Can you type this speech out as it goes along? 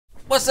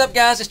What's up,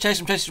 guys? It's Chase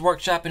from Chase's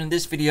Workshop, and in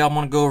this video I'm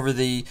going to go over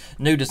the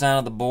new design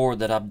of the board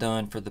that I've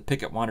done for the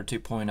Pickup Winder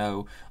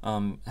 2.0,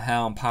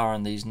 how I'm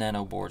powering these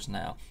nano boards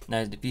now.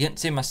 Now, if you hadn't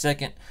seen my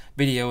second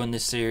video in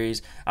this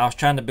series, I was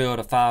trying to build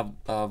a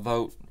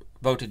 5-volt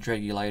voltage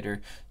regulator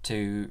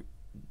to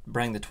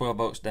bring the 12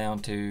 volts down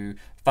to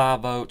 5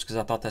 volts because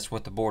I thought that's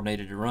what the board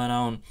needed to run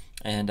on.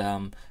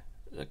 And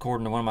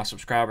according to one of my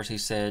subscribers, he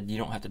said you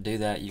don't have to do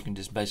that. You can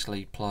just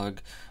basically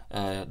plug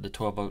the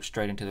 12 volts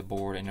straight into the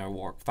board and it'll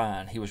work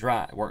fine. He was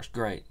right. It works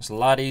great. It's a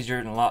lot easier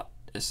and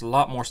it's a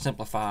lot more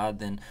simplified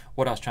than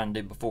what I was trying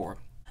to do before.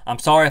 I'm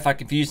sorry if I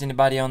confused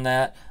anybody on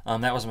that.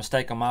 That was a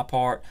mistake on my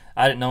part.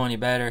 I didn't know any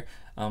better.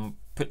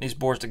 Putting these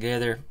boards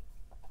together,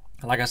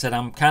 like I said,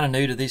 I'm kind of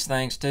new to these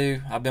things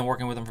too. I've been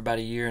working with them for about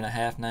 1.5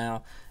 years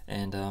now,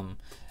 and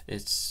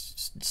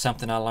it's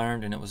something I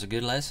learned, and it was a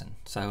good lesson.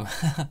 So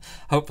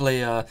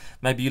hopefully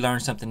maybe you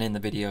learned something in the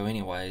video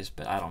anyways,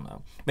 but I don't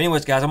know. But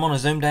anyways, guys, I'm going to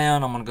zoom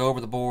down. I'm going to go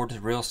over the board.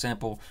 It's real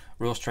simple,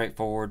 real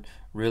straightforward,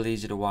 real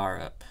easy to wire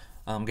up.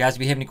 Guys,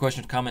 if you have any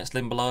questions or comments,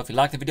 leave them below. If you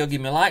like the video,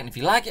 give me a like, and if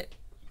you like it,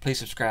 please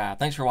subscribe.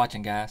 Thanks for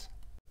watching, guys.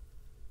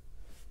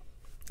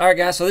 Alright,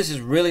 guys, so this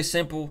is really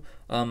simple.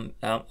 I'm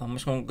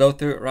just going to go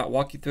through it,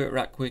 walk you through it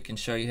right quick and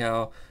show you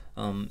how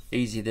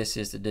easy this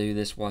is to do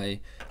this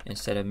way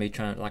instead of me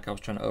trying, like I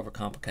was trying to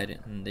overcomplicate it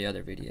in the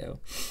other video.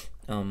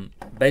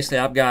 Basically,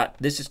 I've got,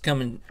 this is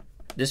coming,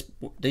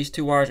 these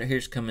two wires right here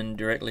is coming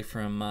directly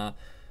from my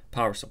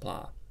power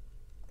supply.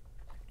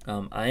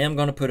 I am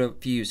going to put a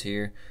fuse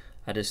here.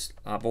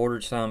 I've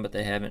ordered some, but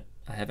I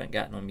haven't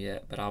gotten them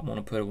yet. But I want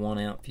to put a 1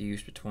 amp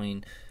fuse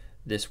between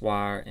this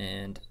wire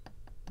and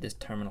this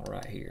terminal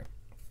right here.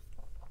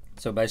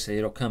 So basically,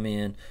 it'll come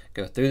in,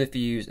 go through the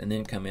fuse, and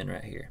then come in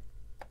right here.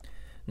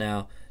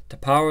 Now, to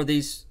power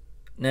these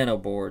nano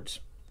boards,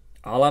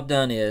 all I've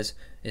done is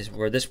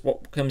where this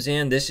comes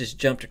in, this is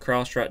jumped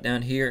across right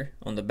down here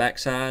on the back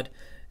side,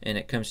 and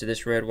it comes to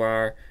this red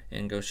wire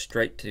and goes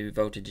straight to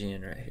voltage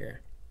in right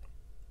here.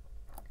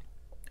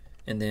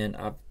 And then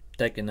I've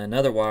taken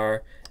another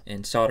wire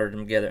and soldered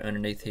them together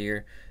underneath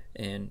here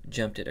and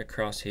jumped it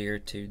across here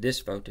to this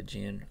voltage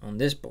in on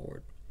this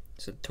board.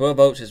 So 12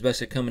 volts is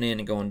basically coming in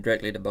and going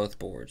directly to both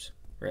boards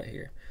right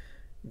here.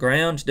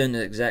 Ground's doing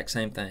the exact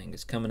same thing.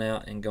 It's coming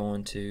out and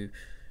going to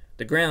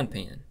the ground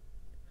pin.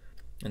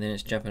 And then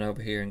it's jumping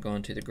over here and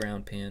going to the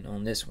ground pin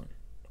on this one.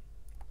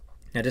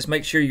 Now just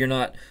make sure you're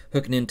not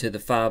hooking into the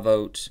 5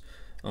 volts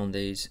on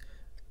these.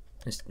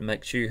 Just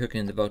make sure you're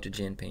hooking in the voltage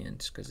in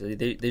pins, because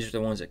these are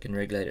the ones that can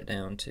regulate it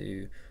down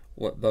to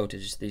what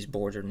voltage these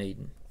boards are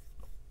needing.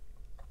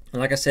 And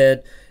like I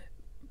said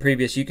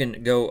previous, you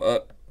can go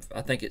up,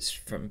 I think it's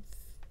from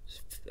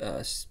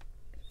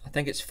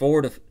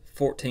 4 to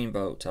 14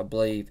 volts, I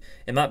believe.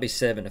 It might be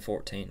 7 to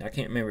 14. I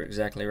can't remember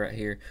exactly right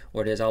here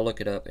what it is. I'll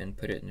look it up and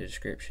put it in the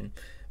description.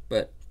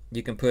 But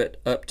you can put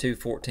up to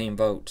 14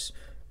 volts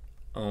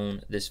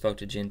on this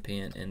voltage in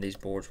pin, and these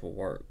boards will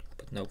work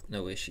with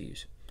no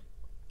issues.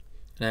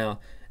 Now,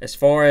 as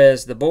far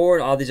as the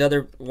board, all these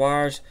other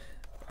wires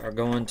are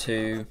going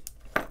to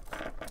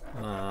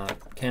my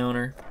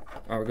counter,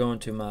 or going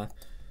to my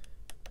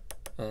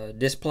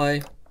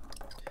display.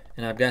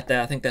 And I've got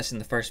that, I think that's in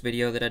the first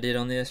video that I did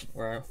on this,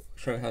 where I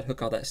show you how to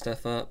hook all that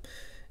stuff up.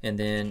 And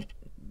then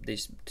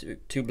these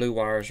two blue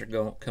wires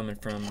are coming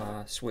from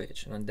my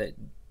switch. And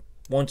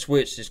one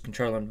switch is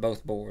controlling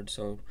both boards,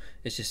 so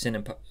it's just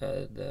sending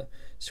the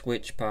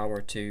switch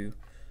power to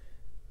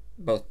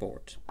both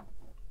boards.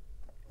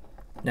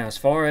 Now, as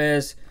far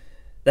as,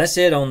 that's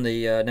it on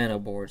the nano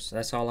boards.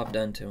 That's all I've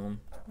done to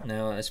them.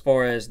 Now, as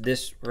far as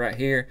this right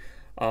here,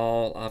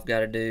 all I've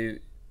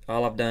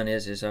done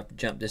is I've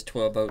jumped this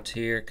 12 volts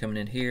here, coming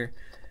in here,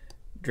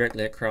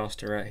 directly across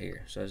to right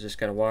here. So it's just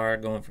got a wire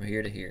going from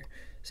here to here.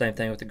 Same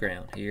thing with the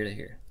ground, here to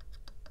here.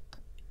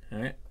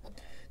 Alright.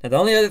 Now the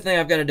only other thing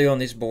I've got to do on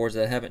these boards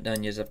that I haven't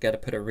done yet is I've got to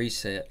put a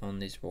reset on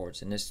these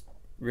boards. And it's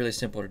really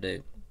simple to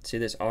do. See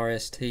this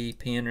RST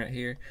pin right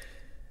here?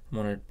 I'm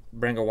going to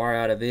bring a wire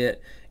out of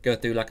it, go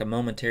through like a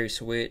momentary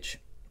switch,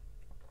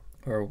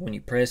 or when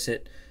you press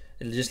it,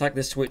 just like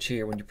this switch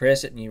here, when you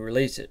press it and you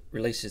release it,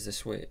 releases the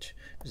switch.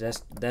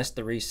 That's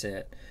the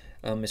reset.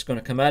 It's going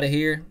to come out of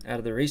here, out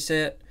of the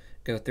reset,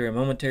 go through a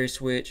momentary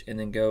switch, and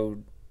then go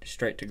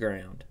straight to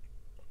ground.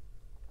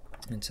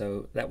 And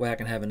so that way I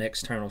can have an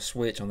external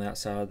switch on the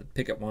outside of the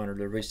pickup winder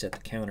to reset the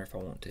counter if I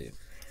want to.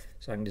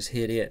 So I can just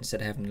hit it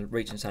instead of having to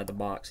reach inside the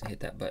box and hit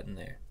that button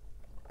there.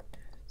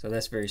 So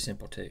that's very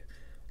simple too.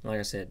 Like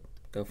I said,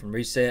 go from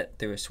reset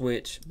through a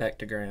switch back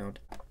to ground.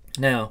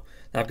 Now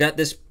I've got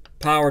this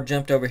power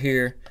jumped over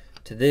here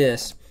to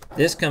this.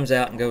 This comes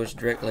out and goes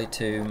directly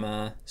to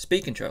my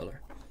speed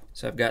controller.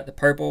 So I've got the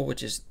purple,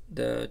 which is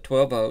the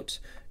 12 volts,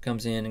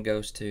 comes in and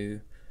goes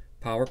to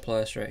power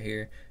plus right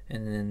here,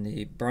 and then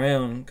the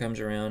brown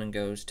comes around and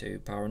goes to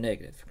power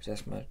negative, because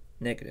that's my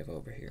negative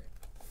over here.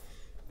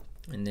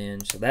 And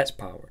then so that's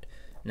powered.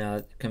 Now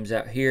it comes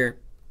out here,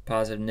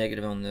 positive,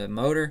 negative on the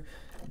motor.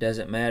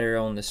 Doesn't matter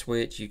on the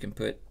switch. You can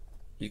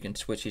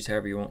switch these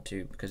however you want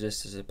to, because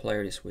this is a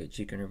polarity switch.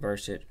 You can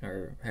reverse it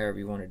or however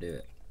you want to do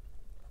it.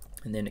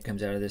 and then it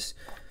comes out of this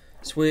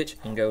switch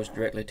and goes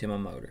directly to my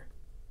motor.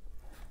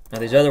 Now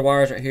these other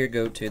wires right here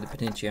go to the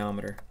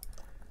potentiometer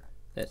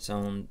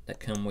that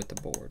come with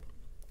the board.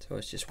 So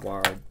it's just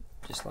wired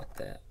just like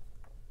that.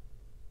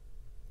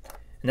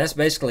 And that's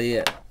basically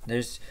it.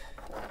 If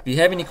you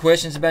have any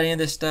questions about any of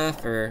this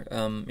stuff or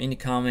any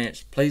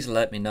comments, please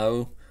let me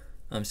know.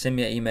 Send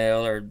me an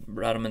email or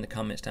write them in the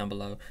comments down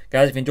below.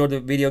 Guys, if you enjoyed the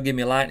video, give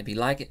me a like. If you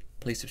like it,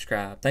 please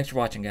subscribe. Thanks for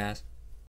watching, guys.